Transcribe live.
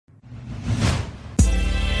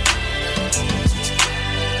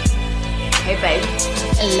Hey, babe.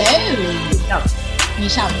 Hello. No.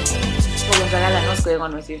 Nisha. What's going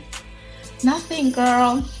on with you? Nothing,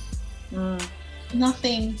 girl. Mm,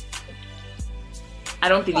 Nothing. I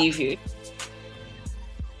don't believe you.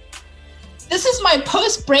 This is my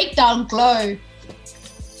post-breakdown glow.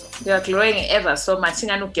 You are glowing ever so much.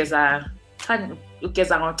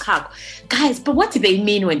 Guys, but what did they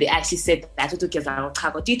mean when they actually said that? Do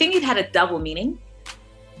you think it had a double meaning?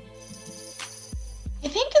 I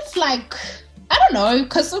think it's like, I don't know,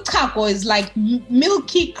 because uchago is like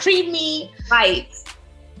milky, creamy. Right.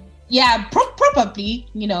 Yeah, probably,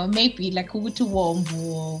 maybe like ugutu warm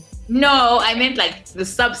or... No, I meant like the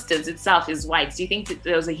substance itself is white. Do you think that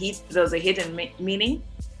there was a hidden meaning?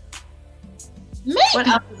 Maybe. What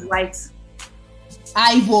else is white?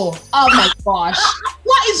 Aibo. Oh my gosh.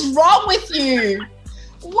 What is wrong with you?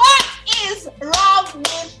 What is wrong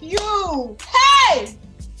with you? Hey!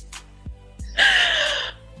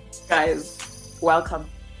 Guys, welcome.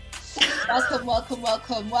 Welcome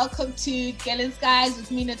to Gellin's Guys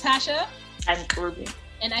with me, Natasha. And Ruby.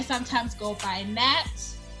 And I sometimes go by Nat.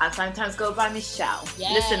 I sometimes go by Michelle.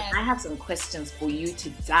 Yeah. Listen, I have some questions for you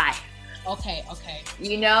today. Okay.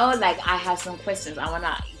 I have some questions. I want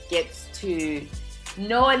to get to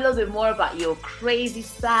know a little bit more about your crazy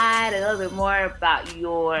side, a little bit more about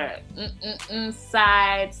your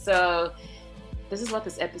side. So this is what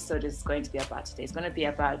this episode is going to be about today. It's going to be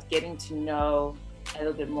about getting to know a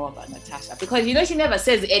little bit more about Natasha, because she never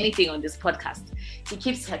says anything on this podcast. She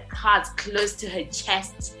keeps her cards close to her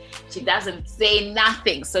chest. She doesn't say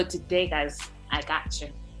nothing. So today, guys, I got you.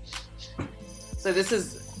 So this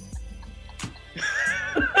is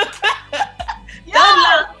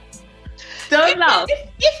Don't laugh.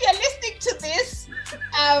 If you're listening to this,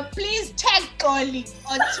 please tag Koli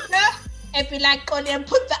on Twitter and be like, Koli, and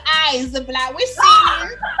put the eyes and be like, we see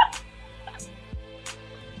you.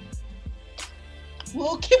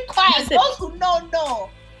 We'll keep quiet. Those who know.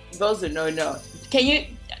 Those who know. Can you?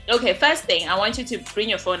 Okay, first thing, I want you to bring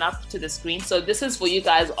your phone up to the screen. So this is for you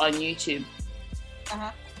guys on YouTube.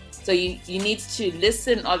 So you need to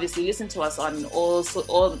listen to us on all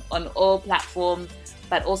platforms,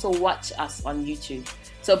 but also watch us on YouTube.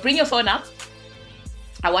 So bring your phone up.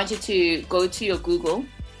 I want you to go to your Google.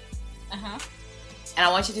 And I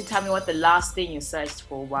want you to tell me what the last thing you searched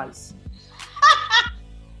for was.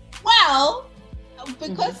 Well,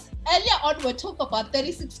 because earlier on we talked about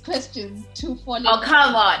 36 questions to follow. Oh,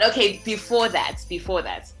 come on. Okay, before that.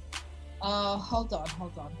 Hold on.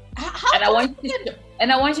 I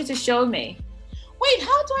want you to show me. Wait,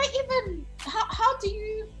 how do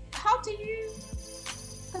you,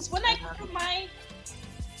 because when I go to my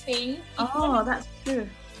thing. Oh, that's true.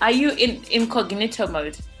 Are you in incognito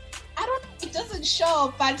mode? I don't know, it doesn't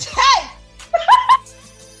show, but hey!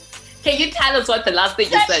 Can you tell us what the last thing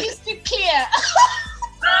you said? That is too clear.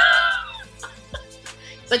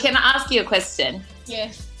 So can I ask you a question?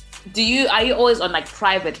 Yes. Are you always on like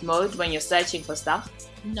private mode when you're searching for stuff?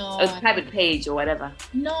 No. A private page or whatever?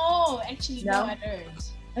 No, actually, no, I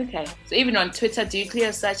don't. Okay. So even on Twitter, do you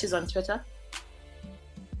clear searches on Twitter?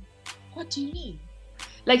 What do you mean?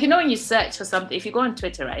 Like, when you search for something, if you go on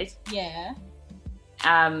Twitter, right? Yeah.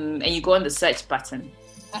 And you go on the search button.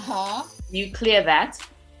 You clear that.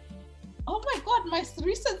 Oh my God, my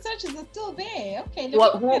recent searches are still there. Okay. Who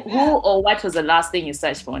or what was the last thing you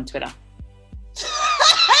searched for on Twitter?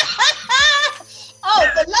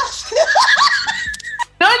 Oh, the last.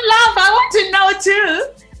 Don't laugh. I want to know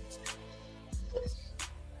too.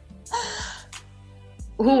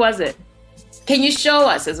 Who was it? Can you show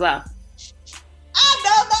us as well?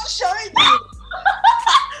 No, I'm not showing you.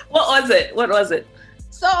 What was it?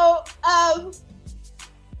 So,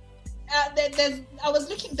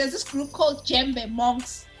 there's this group called Djembe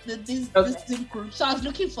Monks, this group. So I was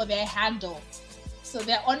looking for their handle. So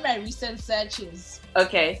they're on my recent searches.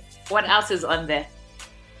 Okay. What else is on there?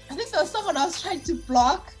 I think there was someone I was trying to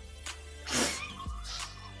block.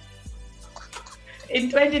 In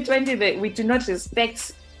 2020, we do not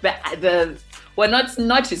respect we're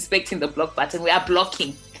not respecting the block button. We are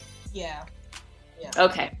blocking. Yeah.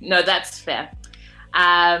 Okay. No, that's fair.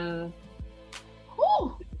 I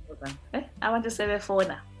want to say before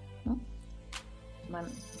now.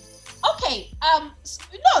 Okay. No,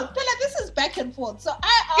 Bella, this is back and forth. So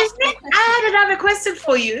I asked. I had another question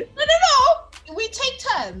for you. No. We take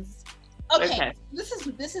turns. Okay. This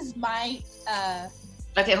is my.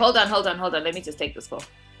 Okay, hold on. Let me just take this call.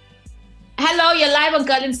 Hello, you're live on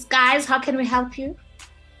Gellin's Guys. How can we help you?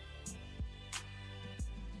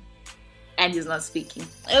 And he's not speaking.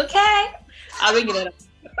 Okay. I'll ring it up.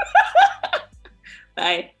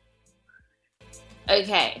 Bye.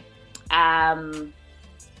 Okay.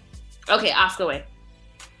 Okay, ask away.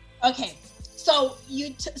 Okay. So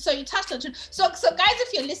you touched on so guys,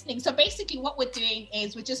 if you're listening, so basically what we're doing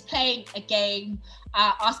is we're just playing a game,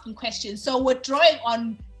 asking questions. So we're drawing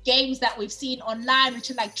on games that we've seen online,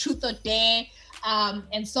 which are like Truth or Dare,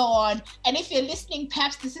 and so on. And if you're listening,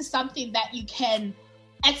 perhaps this is something that you can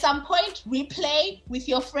at some point replay with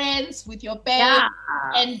your friends, with your babe,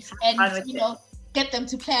 and you know, get them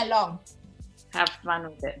to play along. Have fun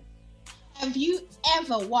with it. Have you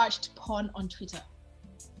ever watched porn on Twitter?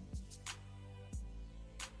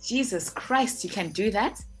 Jesus Christ, you can do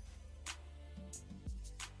that?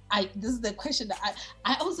 This is the question that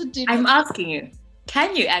I also did. I'm asking you,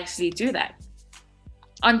 can you actually do that?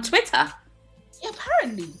 On Twitter? Yeah,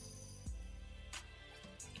 apparently.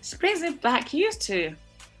 She brings it back. You used to. Do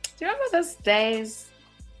you remember those days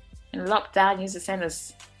in lockdown? You used to send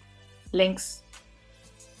us links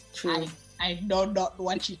to... I know not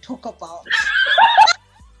what you talk about.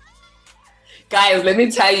 Guys, let me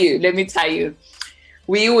tell you.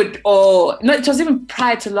 We would all, no, it was even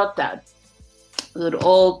prior to lockdown. We would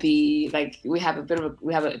all be like, we have a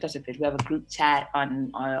group chat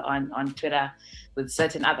on Twitter with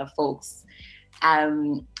certain other folks,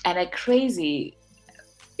 and at crazy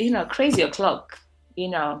o'clock,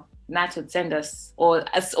 Nat would send us, or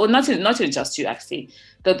not even just you actually.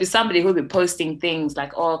 There'll be somebody who'll be posting things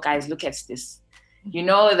like, "Oh, guys, look at this."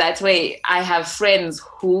 That way. I have friends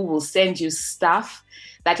who will send you stuff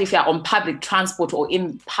that if you're on public transport or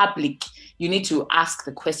in public, you need to ask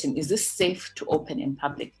the question, is this safe to open in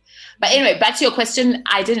public? But anyway, back to your question.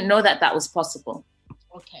 I didn't know that was possible.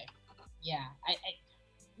 Okay. Yeah.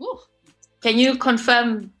 Can you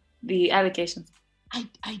confirm the allegations? I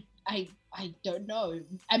don't know.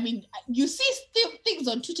 I mean, you see things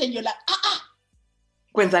on Twitter and you're like,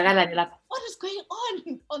 what is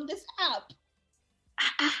going on this app?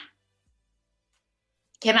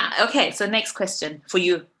 Okay, so next question for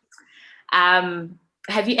you.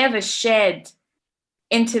 Have you ever shared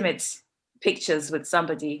intimate pictures with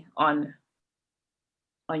somebody on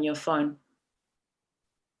your phone?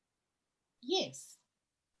 Yes.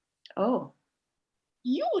 Oh.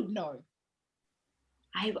 You would know.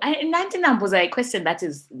 Was a question that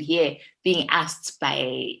is here being asked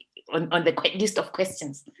on the list of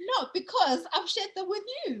questions. No, because I've shared them with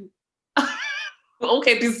you.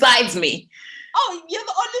 Okay, besides me. Oh, you're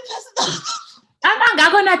the only person.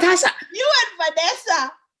 Natasha. You and Vanessa.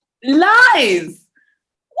 Lies.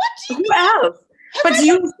 What do you Who else? But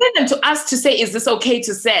you send them to us to say, is this okay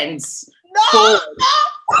to send? No.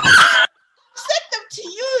 Send them to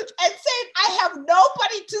you and said, I have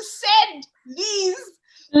nobody to send these.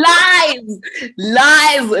 Lies.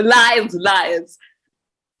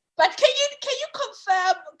 But can you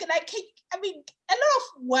confirm? I mean, a lot of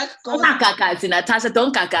work goes on. Natasha,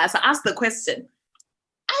 don't caca. So ask the question.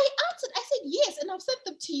 I answered. I said yes, and I've sent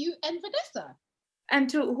them to you and Vanessa. And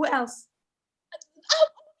to who else? I sent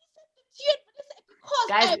them to you and Vanessa because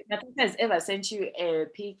guys, Natasha has ever sent you a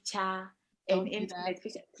picture, an intimate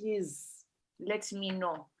picture. Please let me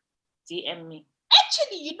know. DM me.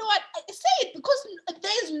 Actually, you know what? I say it because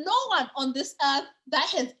there is no one on this earth that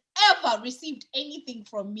has ever received anything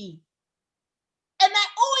from me. And I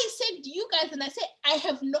always say to you guys, and I say,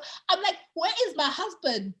 I'm like, where is my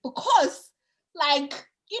husband? Because, I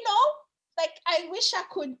wish I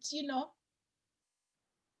could,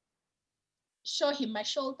 show him my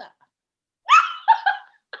shoulder.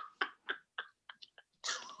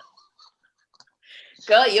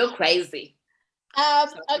 Girl, you're crazy.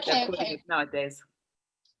 Okay. Nowadays.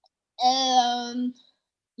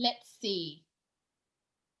 Let's see.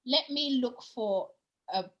 Let me look for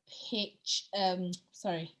a page. Let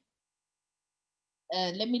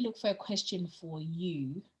me look for a question for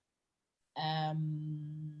you.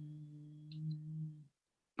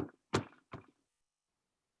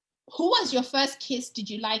 Who was your first kiss? Did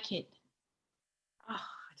you like it? Oh,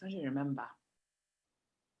 I don't even remember.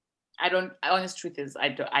 Honest truth is,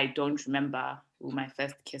 I don't remember who my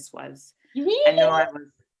first kiss was. Really? I know I was.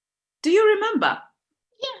 Do you remember?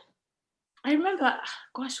 Yeah. I remember.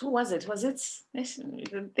 Gosh, who was it? Was it?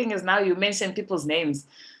 The thing is, now you mention people's names.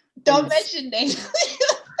 Don't mention names.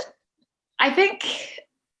 I think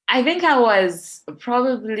I was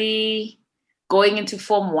probably going into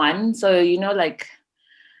Form 1. So,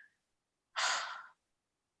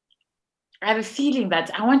 I have a feeling that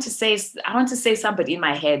I want to say somebody in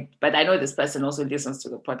my head, but I know this person also listens to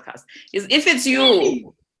the podcast. If it's you, really?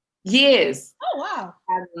 Yes. Oh wow!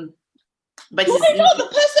 But do I know the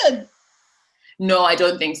person? No, I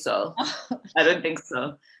don't think so. I don't think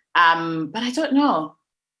so. But I don't know.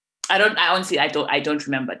 I don't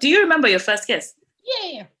remember. Do you remember your first kiss?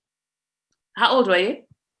 Yeah. How old were you?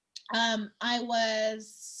 I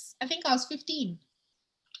think I was 15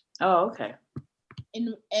 Oh, okay.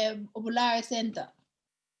 in Bulawayo Center.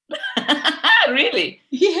 Really?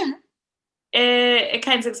 Yeah.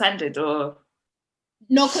 Kind 600 or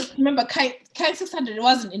No, because remember, Kind 600, it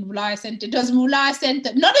wasn't in Bulawayo Center. It was Bulawayo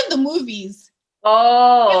Center, not in the movies.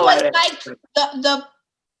 oh, It was like the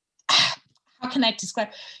how can I describe?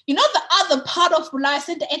 You know the other part of Bulawayo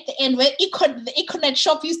Center at the end where the Econet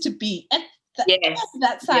shop used to be at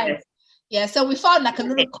that side. Yes. Yeah, so we found like a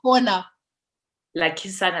little corner. Like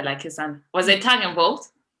Kisana. Was there tongue involved?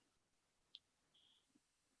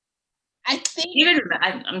 I think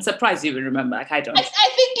I'm surprised you even remember. Like I don't. I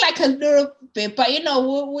think like a little bit, but you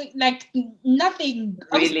know, we like nothing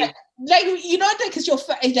really. Like you know, because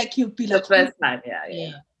like you'll be like the first time,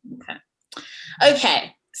 yeah.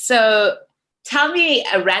 Okay, so tell me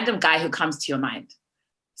a random guy who comes to your mind.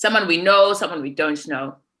 Someone we know, someone we don't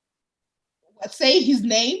know. Say his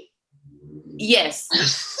name. Yes,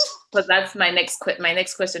 but that's my next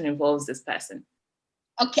question involves this person.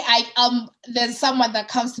 Okay, there's someone that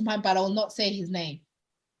comes to mind, but I will not say his name.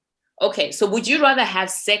 Okay, so would you rather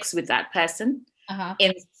have sex with that person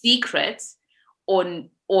in secret, or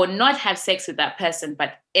not have sex with that person,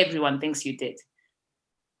 but everyone thinks you did?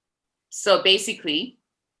 So basically,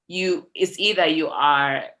 it's either you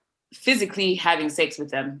are physically having sex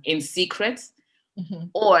with them in secret,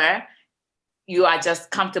 or you are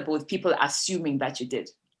just comfortable with people assuming that you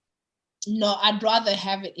did. No, I'd rather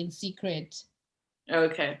have it in secret.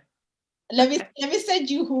 Okay. Let me send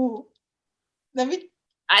you who. I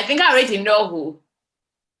think I already know who.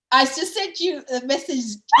 I just sent you a message.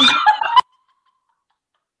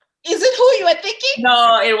 Is it who you were thinking?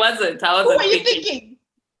 No, it wasn't. I wasn't. Who were you thinking?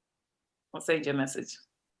 I'll send you a message.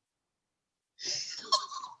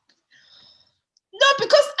 No,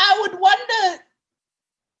 because I would wonder.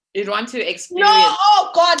 You'd want to experience. No,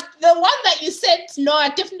 oh God, the one that you sent. No, I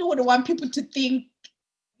definitely wouldn't want people to think.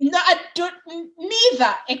 No, I don't.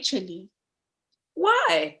 Neither, actually.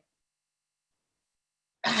 Why?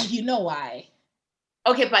 You know why?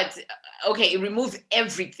 Okay, but it removes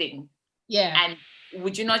everything. Yeah. And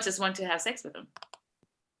would you not just want to have sex with them?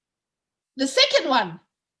 The second one.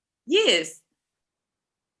 Yes.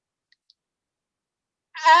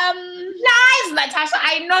 Lies, Natasha.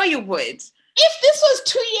 I know you would. If this was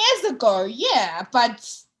 2 years ago, yeah,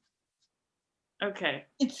 but okay.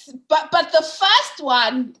 But the first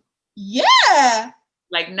one, yeah.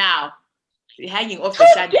 Like now, hanging off the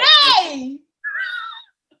chandeliers.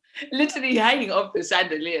 Literally hanging off the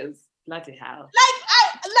chandeliers. Bloody hell.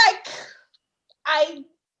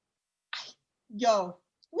 Yo,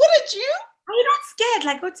 wouldn't you? Are you not scared?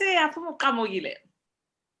 Like, what do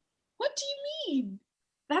you mean?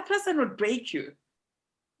 That person would break you.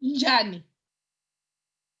 Johnny.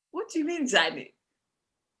 What do you mean, Johnny?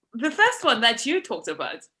 The first one that you talked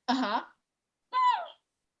about. The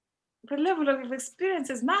level of experience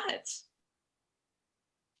is much.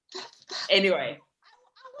 Anyway.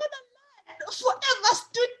 I want to learn. Forever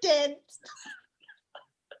student.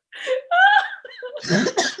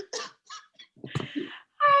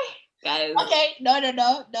 Hi, guys. Okay, no.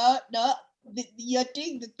 You're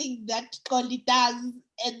doing the thing that Collie does,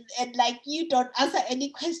 and like you don't answer any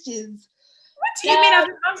questions. What do you mean I'm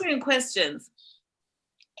answering questions?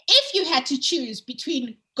 If you had to choose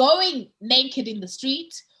between going naked in the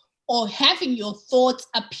street or having your thoughts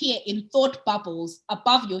appear in thought bubbles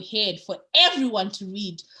above your head for everyone to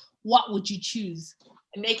read, what would you choose?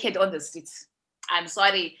 Naked on the streets. I'm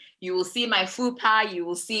sorry. You will see my fupa. You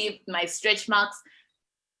will see my stretch marks.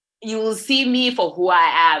 You will see me for who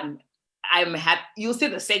I am. I'm happy. You'll see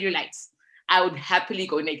the cellulites. I would happily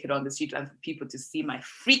go naked on the street and for people to see my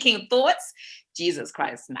freaking thoughts. Jesus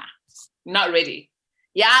Christ, nah. Not ready.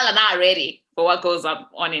 Y'all are not ready for what goes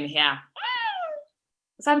on in here.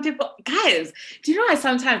 Some people, guys, do you know I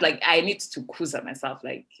sometimes I need to kuza myself?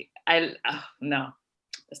 No,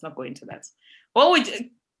 let's not go into that.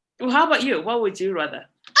 How about you? What would you rather?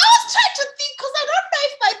 I was trying to think because I don't know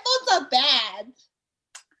if my thoughts are bad.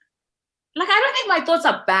 I don't think my thoughts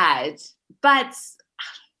are bad, but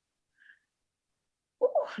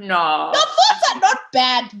no. Your thoughts are not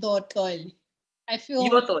bad though, Tol. I feel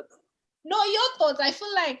your thoughts. No, your thoughts. I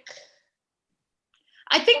feel like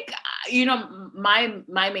I think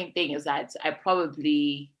my main thing is that I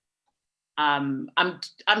probably I'm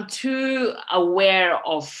too aware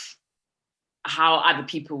of how other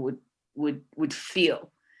people would feel.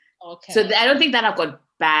 Okay. So I don't think that I've got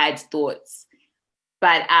bad thoughts,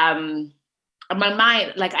 but my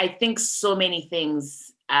mind, I think so many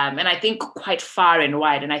things, and I think quite far and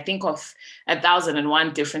wide, and I think of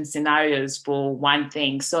 1,001 different scenarios for one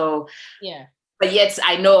thing. So yeah. but yet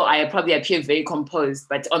I know I probably appear very composed,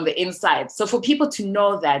 but on the inside. So for people to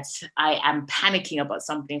know that I am panicking about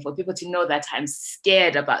something, for people to know that I'm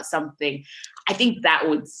scared about something, I think that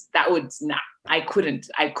would nah, I couldn't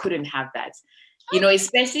have that.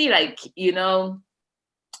 Especially like,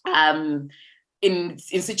 in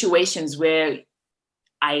situations where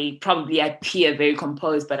I probably appear very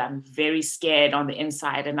composed, but I'm very scared on the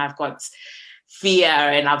inside, and I've got fear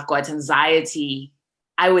and I've got anxiety.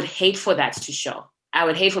 I would hate for that to show. I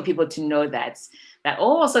would hate for people to know that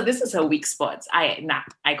so this is a weak spot.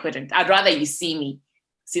 I couldn't. I'd rather you see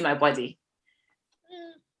my body.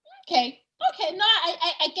 Okay. No,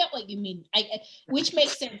 I get what you mean. Which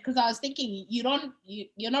makes sense, because I was thinking you don't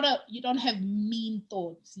have mean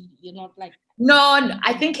thoughts. You're not like. No,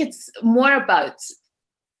 I think it's more about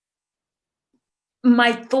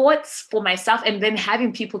my thoughts for myself, and then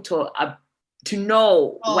having people to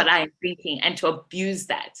know what I'm thinking and to abuse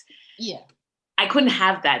that. Yeah. I couldn't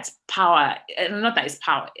have that power. Not that it's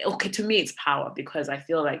power. Okay, to me it's power, because I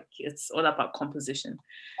feel like it's all about composition.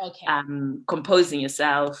 Okay. Composing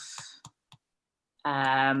yourself.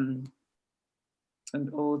 And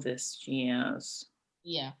all this, yes.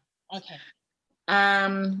 Yeah. Okay.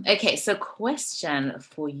 Okay, so question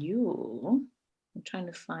for you. I'm trying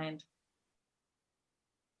to find.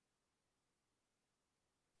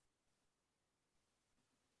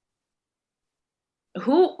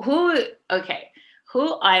 Who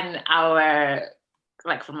on our,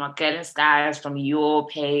 like, from our Girl in Skies, from your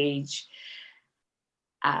page,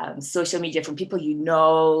 social media, from people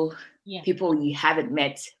people you haven't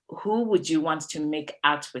met, who would you want to make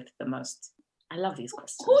out with the most? I love these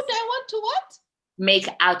questions. Who do I want to what? Make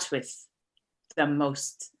out with the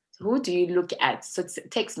most. Who do you look at? So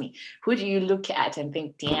text me. Who do you look at and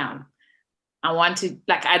think, damn, I want to,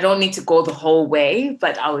 like, I don't need to go the whole way,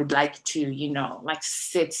 but I would like to, like,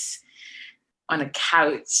 sit on a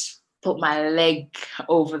couch, put my leg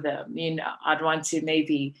over them, I'd want to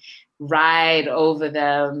maybe ride over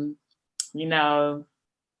them,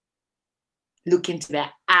 look into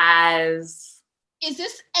their eyes. Is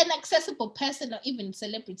this an accessible person or even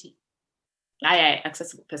celebrity? Aye,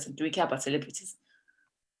 accessible person. Do we care about celebrities?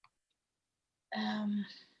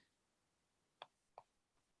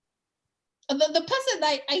 The person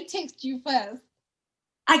I text you first.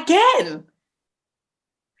 Again?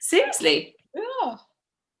 Seriously? Yeah.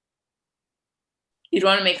 You'd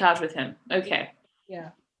want to make out with him? Okay. Yeah.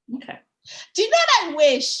 Okay. Do you know what I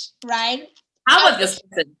wish, right? How about this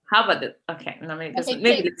person? How about this? Okay, no, maybe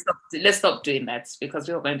let's stop doing that, because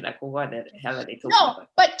we're going to be like, well, what the hell are they talking about? No,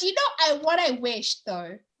 but do you know what I wish though?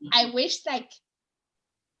 Mm-hmm. I wish, like,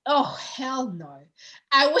 oh hell no.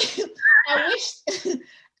 I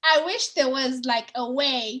wish there was like a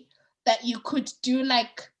way that you could do,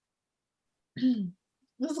 like,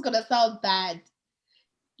 this is gonna sound bad.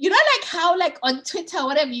 Like how, like, on Twitter or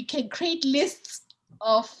whatever, you can create lists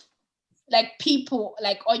of, like, people,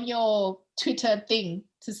 like, on your Twitter thing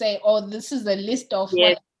to say, oh, this is a list of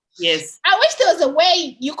yes. Yes. I wish there was a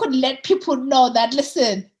way you could let people know that,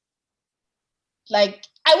 listen, like,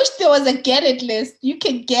 I wish there was a get it list. You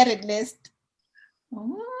can get it list.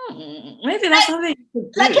 Maybe that's something you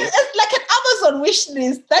could do. Like an Amazon wish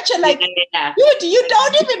list that you're like, yeah. Dude, you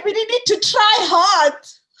don't even really need to try hard.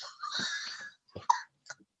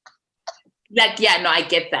 Like, yeah, no, I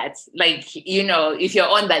get that. Like, if you're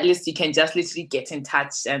on that list, you can just literally get in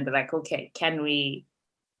touch and be like, okay, can we?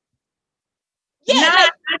 Yeah,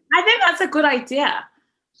 I think that's a good idea.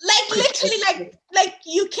 Like, literally, like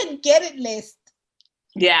you can get it list.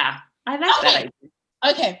 Yeah, I like that idea.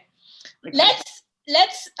 Okay. Let's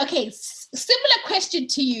similar question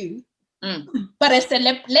to you, but let's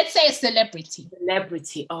say a celebrity.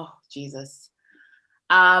 Celebrity, oh Jesus.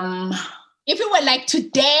 If it were like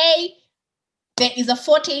today, there is a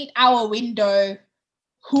 48-hour window,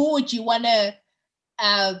 who would you want to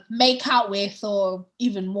make out with, or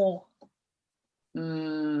even more?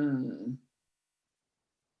 And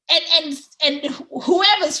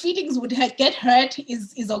whoever's feelings would get hurt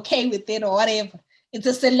is okay with it, or whatever. It's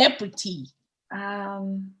a celebrity.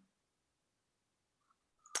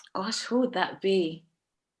 Gosh, who would that be?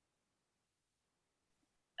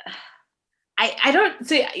 I don't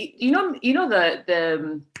see.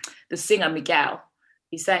 The singer Miguel.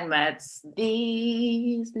 He sang that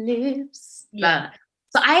these lips. Yeah.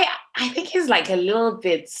 So I think he's like a little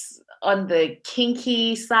bit on the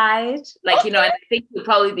kinky side, like, okay. I think he'll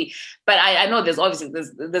probably be, but I know there's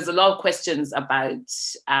a lot of questions about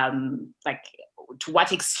like, to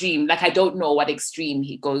what extreme, like, I don't know what extreme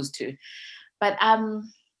he goes to, but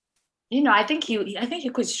I think he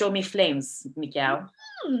could show me flames, Miguel.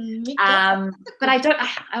 Miguel. But I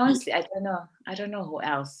honestly, I don't know. I don't know who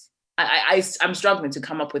else. I'm struggling to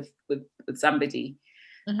come up with somebody.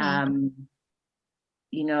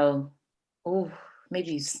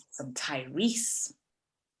 Maybe some Tyrese.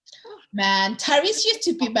 Man, Tyrese used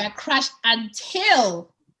to be my crush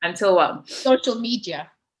until what? Social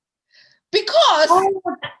media. Because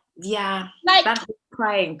like that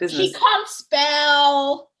crying business. He can't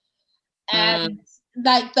spell, and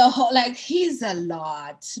like the whole, like, he's a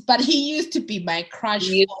lot, but he used to be my crush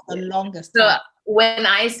for the longest time. When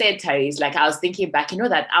I said Tyrese, like, I was thinking back,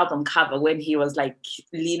 that album cover when he was like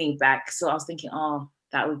leaning back. So I was thinking, oh,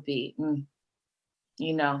 that would be,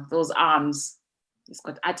 those arms. It's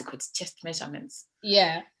got adequate chest measurements.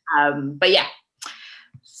 Yeah. But yeah.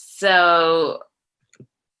 So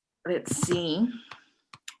let's see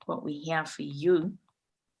what we have for you.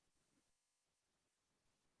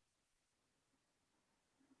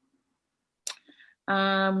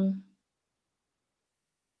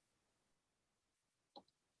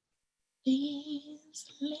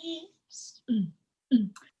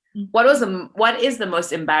 What is the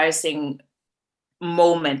most embarrassing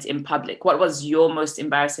moment in public? What was your most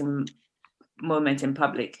embarrassing moment in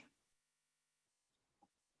public?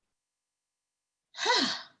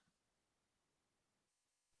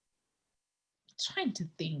 Trying to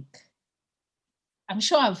think. I'm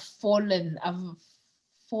sure I've fallen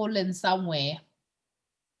somewhere.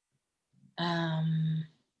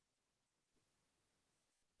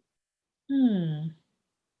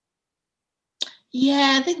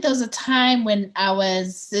 Yeah, I think there was a time when I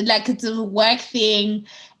was like, it's a work thing,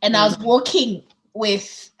 and I was walking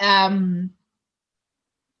with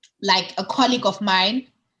like a colleague of mine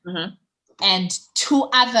and two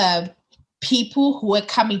other people who were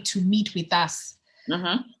coming to meet with us.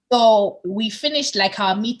 So we finished like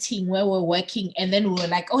our meeting where we're working, and then we were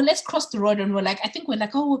like, oh, let's cross the road. And we're like,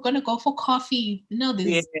 oh, we're gonna go for coffee.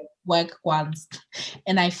 These work ones.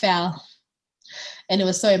 And I fell. And it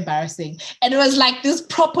was so embarrassing. And it was like this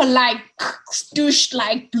proper, like, stoosh,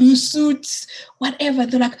 like, blue suits, whatever.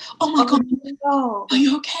 They're like, oh my God, no. Are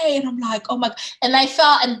you okay? And I'm like, oh my God. And I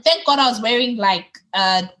fell, and thank God I was wearing like,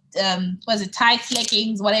 was it tights,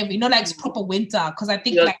 leggings, whatever, like proper winter. Because I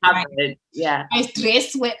think like my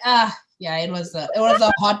dress went, it was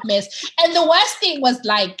a hot mess. And the worst thing was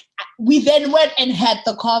like, we then went and had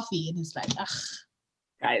the coffee, and it's like,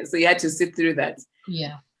 Right, so you had to sit through that.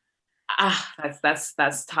 Yeah.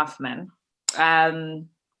 That's tough, man.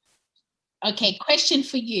 Okay, question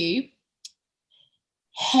for you.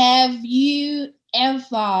 Have you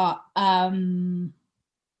ever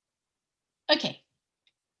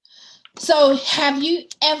so have you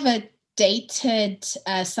ever dated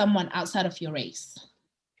someone outside of your race?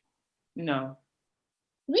 No.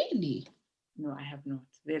 Really? No, I have not.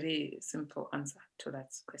 Very simple answer to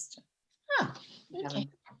that question. Okay.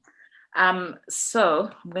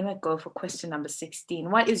 So I'm gonna go for question number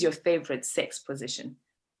 16. What is your favorite sex position?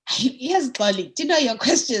 Yes, Dolly. Do you know your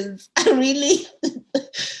questions? Really?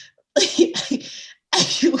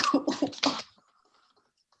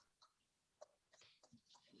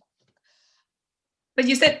 But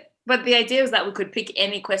you said, but the idea is that we could pick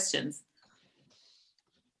any questions.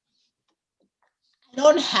 I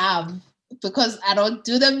don't have, because I don't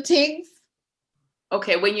do them things.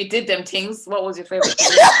 Okay, when you did them things, what was your favorite?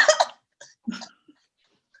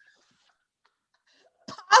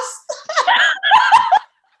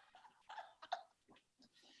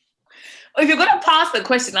 If you're gonna pass the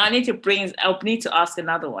question, I'll need to ask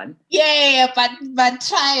another one. Yeah, but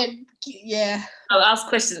try and I'll ask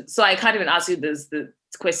questions. So I can't even ask you the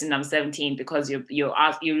question number 17 because you're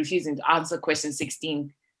refusing to answer question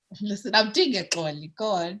 16. Listen, I'm doing it, Golly. Go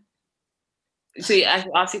on. So I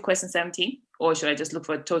should ask you question 17, or should I just look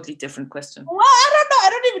for a totally different question? Well, I don't know. I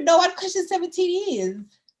don't even know what question 17 is.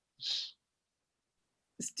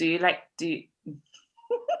 Do you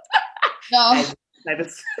No.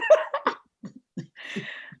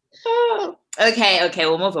 Okay,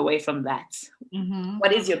 we'll move away from that.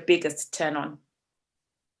 What is your biggest turn on?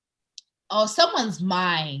 Oh, someone's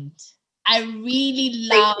mind. I really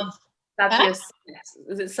love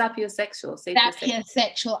Is it sapiosexual?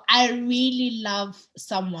 Sapiosexual. I really love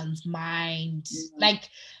someone's mind. Like,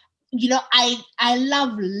 I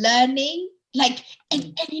love learning. Like,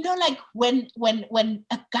 and like when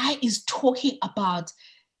a guy is talking about,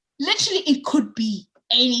 literally, it could be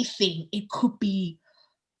anything. It could be,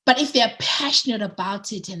 but if they're passionate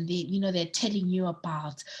about it and they're telling you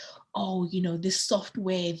about, this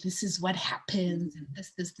software, this is what happens, and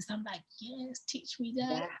this, I'm like, yes, teach me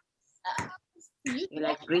that. You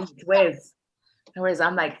like bring it with. Whereas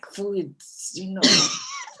I'm like, food, you know.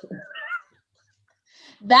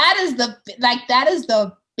 That is the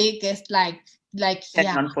biggest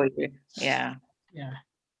That's one for you. Yeah. Yeah.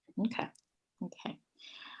 Okay.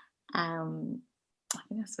 I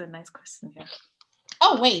think that's a nice question here.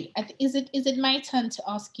 Oh wait, is it my turn to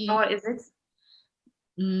ask you? Oh, is it?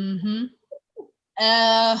 Mm-hmm.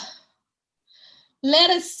 Let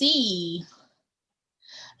us see.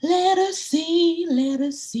 Let us see. Let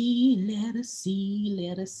us see. Let us see.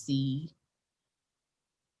 Let us see.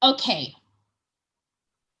 Okay.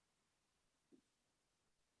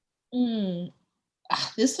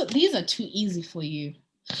 These are too easy for you.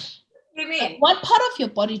 What do you mean? What part of your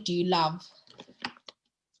body do you love?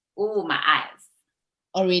 Oh, my eyes.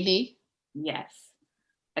 Oh, really? Yes.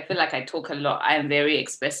 I feel like I talk a lot. I am very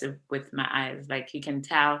expressive with my eyes. Like you can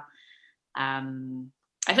tell. I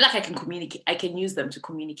feel like I can communicate. I can use them to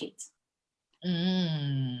communicate.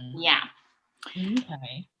 Yeah.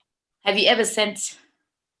 Okay. Have you ever sent?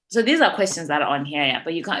 So these are questions that are on here, yeah.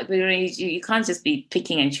 But you can't. You can't just be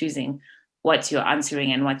picking and choosing what you're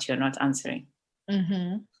answering and what you're not answering.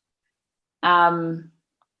 Mm-hmm.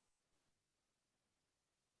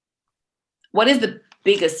 What is the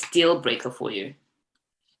biggest deal breaker for you?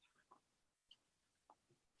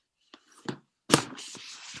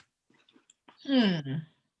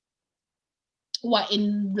 What,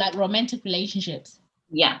 in like romantic relationships?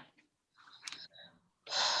 Yeah.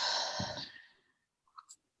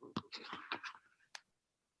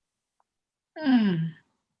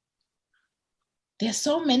 There's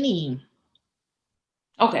so many.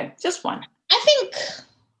 Okay, just one. I think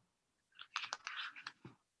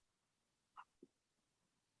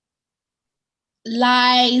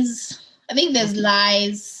lies. I think there's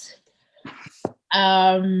lies.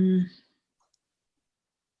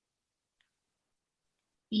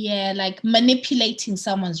 Yeah, like manipulating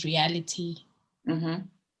someone's reality. Mm-hmm.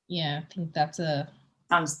 Yeah, I think that's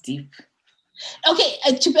sounds deep. Okay,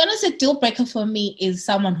 to be honest, a deal breaker for me is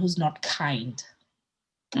someone who's not kind.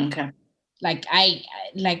 Okay. Like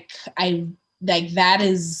that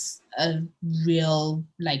is a real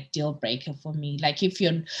like deal breaker for me. Like if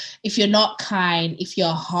you're not kind, if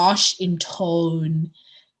you're harsh in tone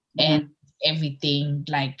and everything,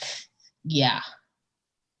 like, yeah.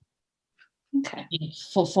 Okay.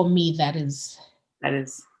 For me, that is a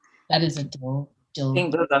deal. I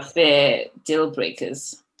think those are fair deal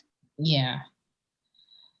breakers. Yeah.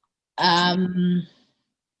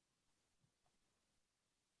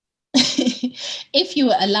 If you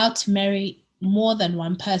were allowed to marry more than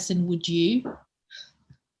one person, would you?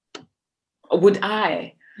 Would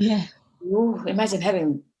I? Yeah. Ooh, imagine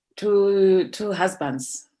having two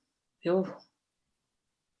husbands. Ooh.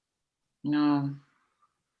 No.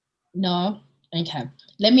 Okay.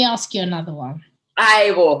 Let me ask you another one.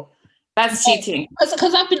 I will. That's cheating.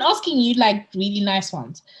 Because I've been asking you like really nice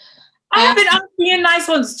ones. I have been asking you nice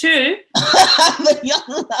ones too.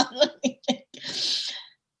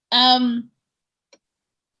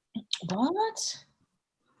 What?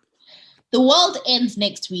 The world ends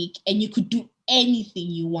next week and you could do anything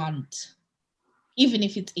you want, even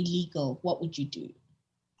if it's illegal. What would you do?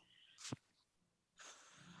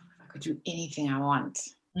 I could do anything I want.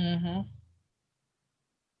 Mm-hmm.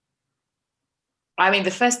 I mean,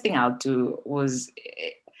 the first thing I'll do was,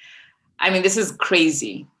 I mean, this is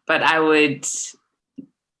crazy, but I would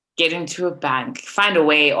get into a bank, find a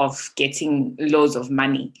way of getting loads of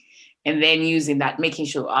money, and then using that, making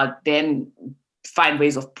sure I'll then find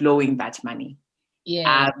ways of blowing that money.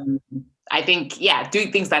 Yeah. I think,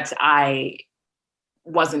 doing things that I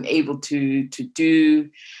wasn't able to do.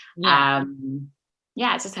 Yeah.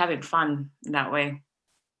 Just having fun in that way.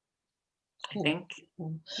 Cool. I think.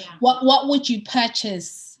 Cool. Yeah. What would you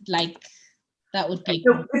purchase? Like, that would be.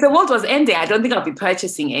 If the world was ending, I don't think I'll be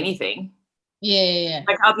purchasing anything. Yeah.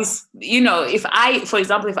 Like I'll be, if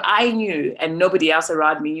I knew and nobody else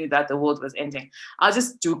around me knew that the world was ending, I'll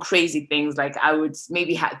just do crazy things. Like I would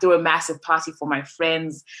maybe throw a massive party for my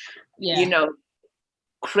friends. Yeah.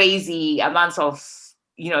 Crazy amounts of,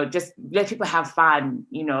 just let people have fun,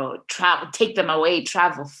 travel, take them away,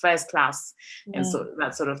 travel first class, and so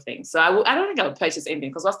that sort of thing. So I don't think I would purchase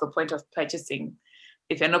anything, because what's the point of purchasing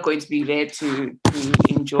if you're not going to be there to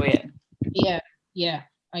enjoy it? Yeah.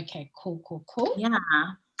 Okay, cool. Yeah.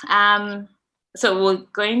 So we're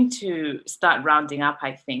going to start rounding up,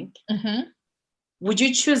 I think. Mm-hmm. Would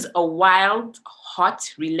you choose a wild,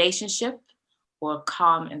 hot relationship or a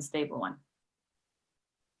calm and stable one?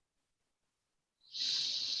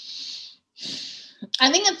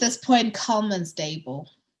 I think at this point, calm and stable.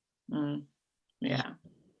 Yeah.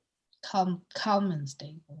 Calm and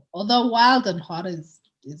stable. Although wild and hot is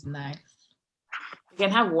nice. You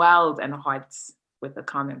can have wild and hot with a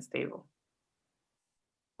calm and stable.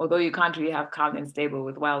 Although you can't really have calm and stable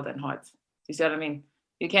with wild and hot. You see what I mean?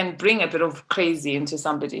 You can bring a bit of crazy into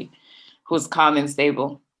somebody who's calm and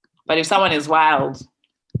stable. But if someone is wild...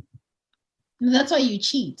 That's why you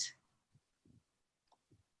cheat.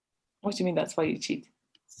 What do you mean that's why you cheat?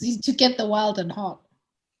 To get the wild and hot.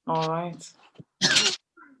 All right.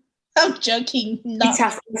 I'm joking. Not.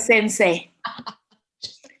 Sensei.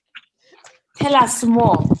 Tell us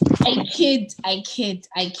more. I kid.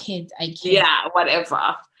 Yeah,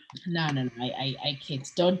 whatever. No. I kid.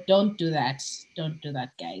 Don't do that. Don't do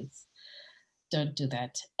that, guys. Don't do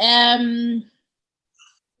that.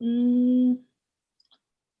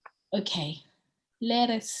 Okay.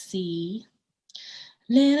 Let us see.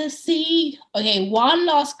 Okay, one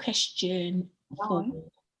last question for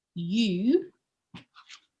you.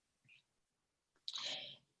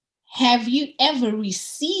 Have you ever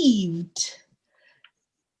received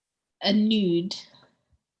a nude?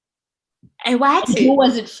 And what? Who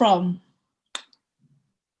was it from?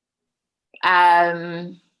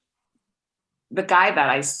 The guy that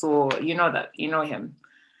I saw, you know him.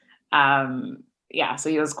 Yeah, so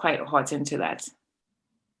he was quite hot into that.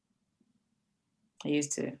 I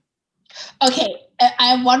used to. Okay, I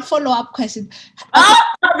have one follow-up question. Oh,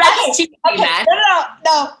 that's cheating, man.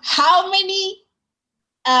 No. How many?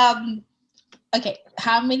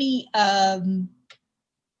 How many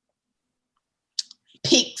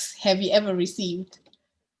pics have you ever received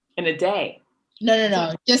in a day?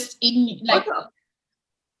 No. Just in like.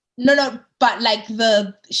 No, but like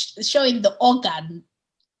the showing the organ.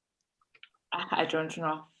 I don't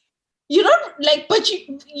know. You don't like, but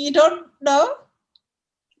you don't know.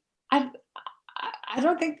 I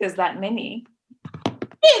don't think there's that many.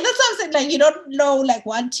 Yeah, that's what I'm saying. Like you don't know, like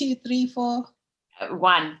 1, 2, 3, 4.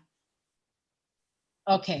 1.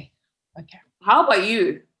 Okay. How about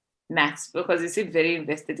you, Nat? Because you seem very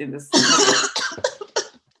invested in this.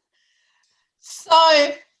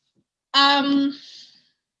 So,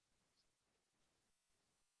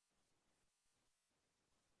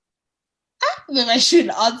 maybe I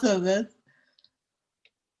shouldn't answer this.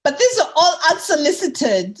 But these are all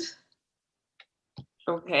unsolicited.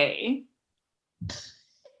 Okay.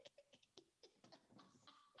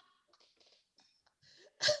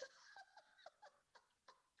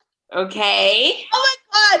 Okay. Oh my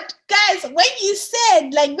God, guys, when you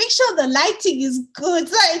said, like, make sure the lighting is good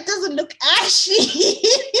so it doesn't look ashy.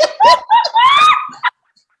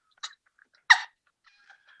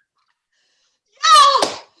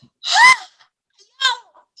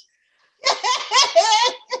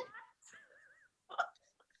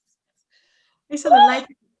 Make sure the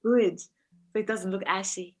lighting is good so it doesn't look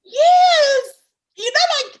ashy. Yes.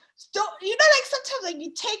 Like sometimes like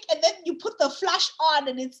you take and then you put the flash on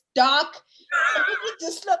and it's dark and then you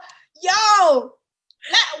just look. Yo,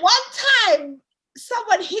 that one time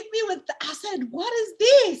someone hit me with I said, what is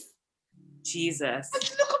this? Jesus. I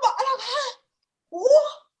just look about and I'm like,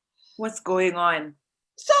 what? What's going on?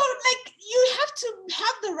 So like you have to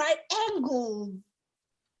have the right angle.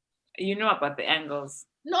 You know about the angles.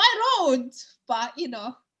 No, I don't, but you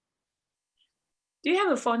know. Do you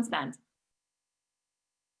have a phone stand?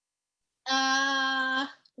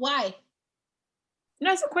 Why?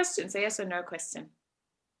 No, it's a question. It's a yes or no question.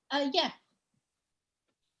 Yeah.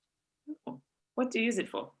 What do you use it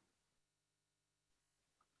for?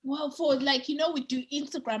 Well, for like, we do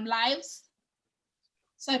Instagram lives.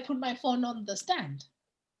 So I put my phone on the stand.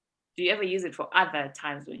 Do you ever use it for other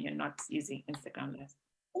times when you're not using Instagram lives?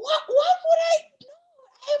 What would I do?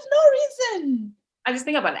 I have no reason. I just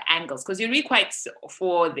think about the angles because you're really quite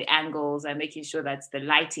for the angles and making sure that the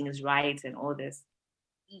lighting is right and all this.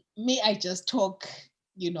 Me, I just talk,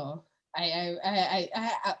 I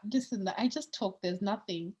listen, I just talk. There's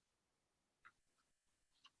nothing.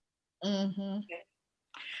 Mm-hmm.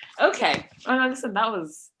 Okay. Oh, no, listen, that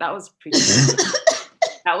was pretty good.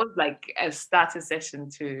 That was like a starter session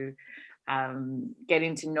to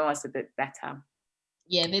getting to know us a bit better.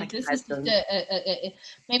 Yeah, this is just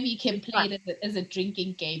maybe you can play it as a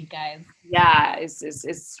drinking game, guys. Yeah, it's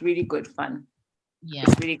really good fun. Yeah,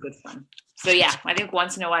 it's really good fun. So yeah, I think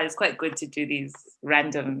once in a while it's quite good to do these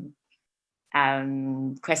random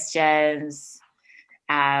questions,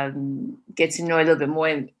 get to know a little bit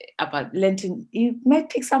more about Lenten. You might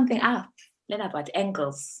pick something up, learn about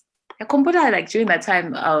angles. I computer like during that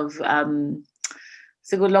time of Sigo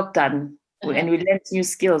lockdown, and we learned new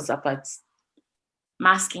skills about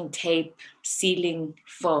masking tape, sealing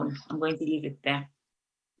phone. I'm going to leave it there.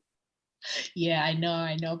 Yeah, I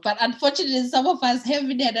know. But unfortunately, some of us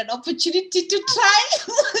haven't had an opportunity to try.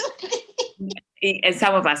 And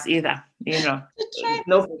some of us either,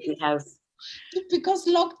 nobody has. Because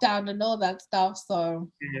lockdown and all that stuff. So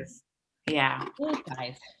Yes. Yeah. oh,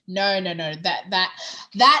 guys, no.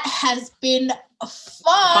 That has been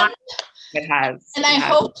fun. It has. And I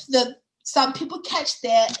hope that some people catch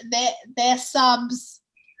their subs.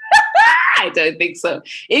 I don't think so.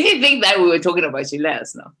 If you think that we were talking about you, let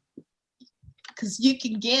us know. Because you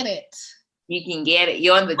can get it. You can get it.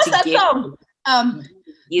 You're on the What's that song?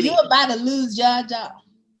 You're about to lose your job.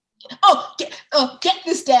 Get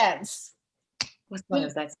this dance. What song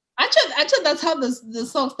is that? Actually, that's how the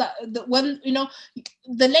songs that when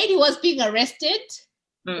the lady was being arrested,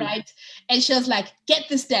 right? And she was like, "Get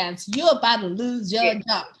this dance. You're about to lose your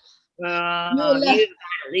job. You're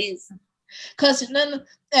lose." Because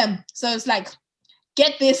so it's like,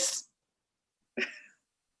 get this.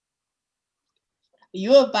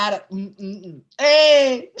 You're about to.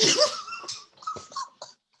 Hey.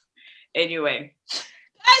 Anyway,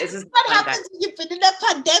 this is what happens when you've been in a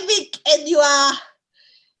pandemic and you are,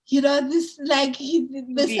 this like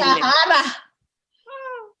the Sahara.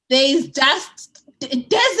 There's just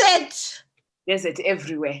desert. Desert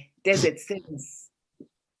everywhere. Desert things.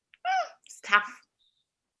 It's tough.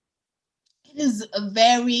 It is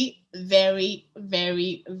very, very,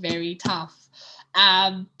 very, very tough.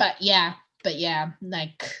 But yeah,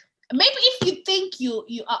 like maybe if you think you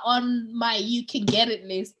are on my you can get it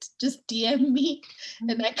list, just DM me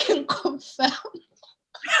and I can confirm.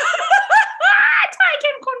 I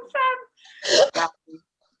can confirm.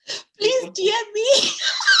 Please DM me.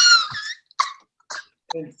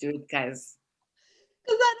 Don't do it, guys.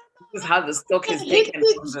 This is how the stock is taken.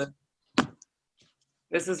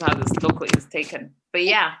 This is how the stock is taken. But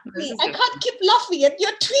yeah. I can't keep laughing at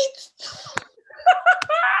your tweets.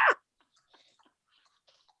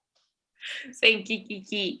 Saying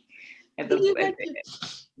kiki at the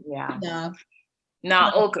yeah.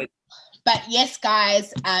 No, all good. But yes,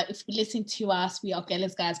 guys, if you listen to us, we are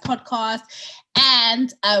Girlies Guys podcast.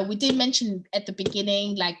 And we did mention at the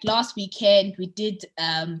beginning, like last weekend, we did,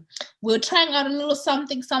 we were trying out a little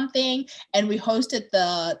something, and we hosted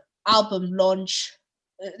the album launch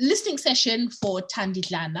listening session for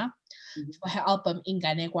Thandisana, for her album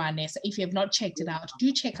Inganekwane. So if you have not checked it out,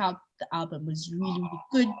 do check out the album. It was really, really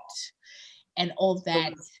good and all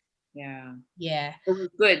that. Yeah. It was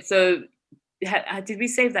good. So did we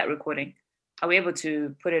save that recording? Are we able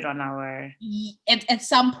to put it on our at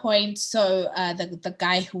some point? So the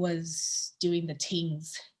guy who was doing the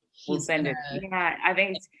things, we'll send it. Yeah, I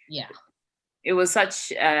think it was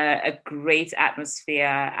such a great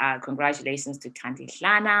atmosphere. Congratulations to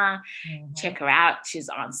Thandisana. Check her out. She's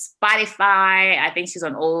on Spotify. I think she's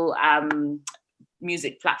on all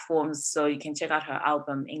music platforms, so you can check out her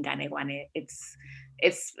album Inganekwane.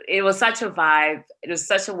 It was such a vibe. It was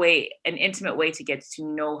such an intimate way to get to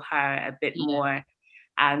know her a bit more,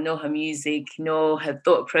 know her music, know her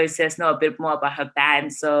thought process, know a bit more about her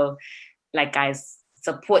band. So, like, guys,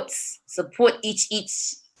 support each.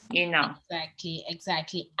 Exactly.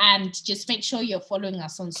 And just make sure you're following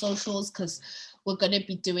us on socials because we're going to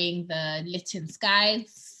be doing the Lit in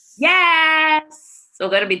Skies. Yes, so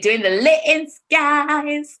we're going to be doing the Lit in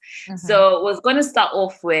Skies. So we're going to start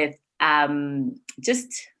off with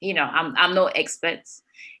just, I'm no expert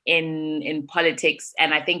in politics,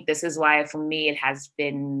 and I think this is why for me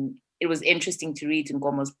it was interesting to read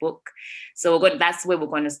Nkomo's book. So that's where we're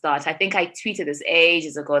going to start. I think I tweeted this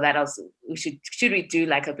ages ago that should we do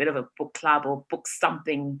like a bit of a book club or book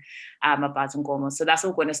something about Nkomo. So that's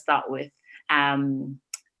what we're going to start with.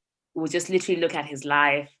 We'll just literally look at his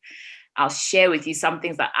life. I'll share with you some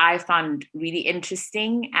things that I found really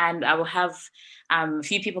interesting, and I will have a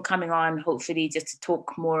few people coming on, hopefully, just to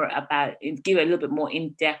talk more about, give a little bit more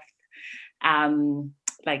in-depth,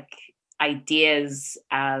 like ideas,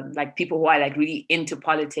 like people who are like really into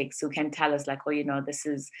politics who can tell us like, this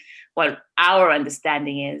is what our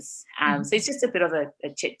understanding is. So it's just a bit of a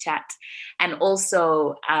chit chat, and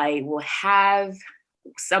also I will have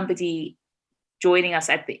somebody joining us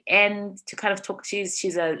at the end to kind of talk.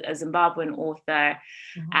 She's a Zimbabwean author.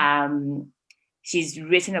 She's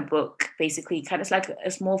written a book, basically kind of like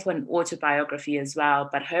it's more of an autobiography as well,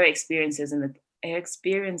 but her experiences in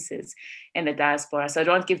the diaspora. So I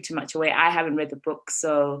don't give too much away. I haven't read the book,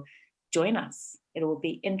 so join us. It will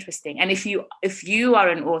be interesting. And if you are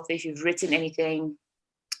an author, if you've written anything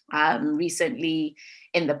recently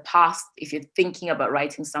in the past, if you're thinking about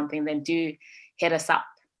writing something, then do hit us up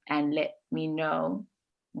and let me know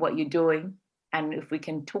what you're doing and if we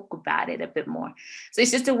can talk about it a bit more. So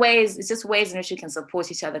it's just ways in which we can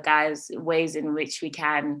support each other, guys, ways in which we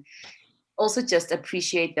can also just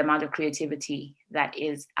appreciate the amount of creativity that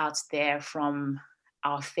is out there from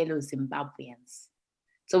our fellow Zimbabweans.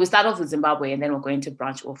 So we start off with Zimbabwe, and then we're going to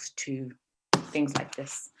branch off to things like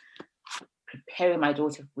this. Preparing my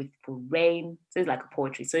daughter for rain. So it's like a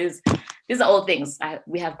poetry. So these are all things.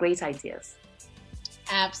 We have great ideas.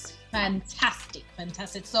 Fantastic.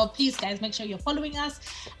 So please, guys, make sure you're following us.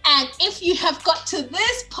 And if you have got to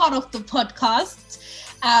this part of the podcast,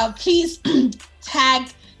 please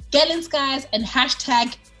tag Gelling Skies and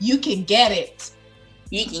hashtag you can get it.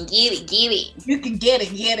 You can get it. You can get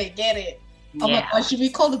it. Oh my gosh, should we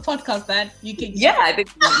call the podcast that? You can. Yeah, I think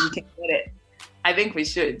you can get it. I think we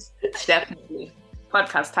should. Definitely.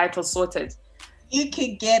 Podcast title sorted. You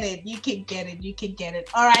can get it.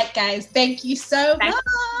 All right, guys. Thank you so much.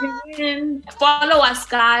 Follow us,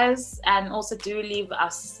 guys. And also do leave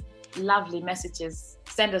us lovely messages.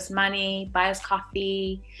 Send us money, buy us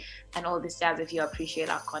coffee, and all this jazz if you appreciate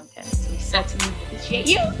our content. We certainly appreciate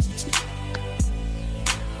you.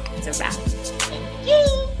 It's a wrap. Thank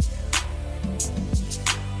you.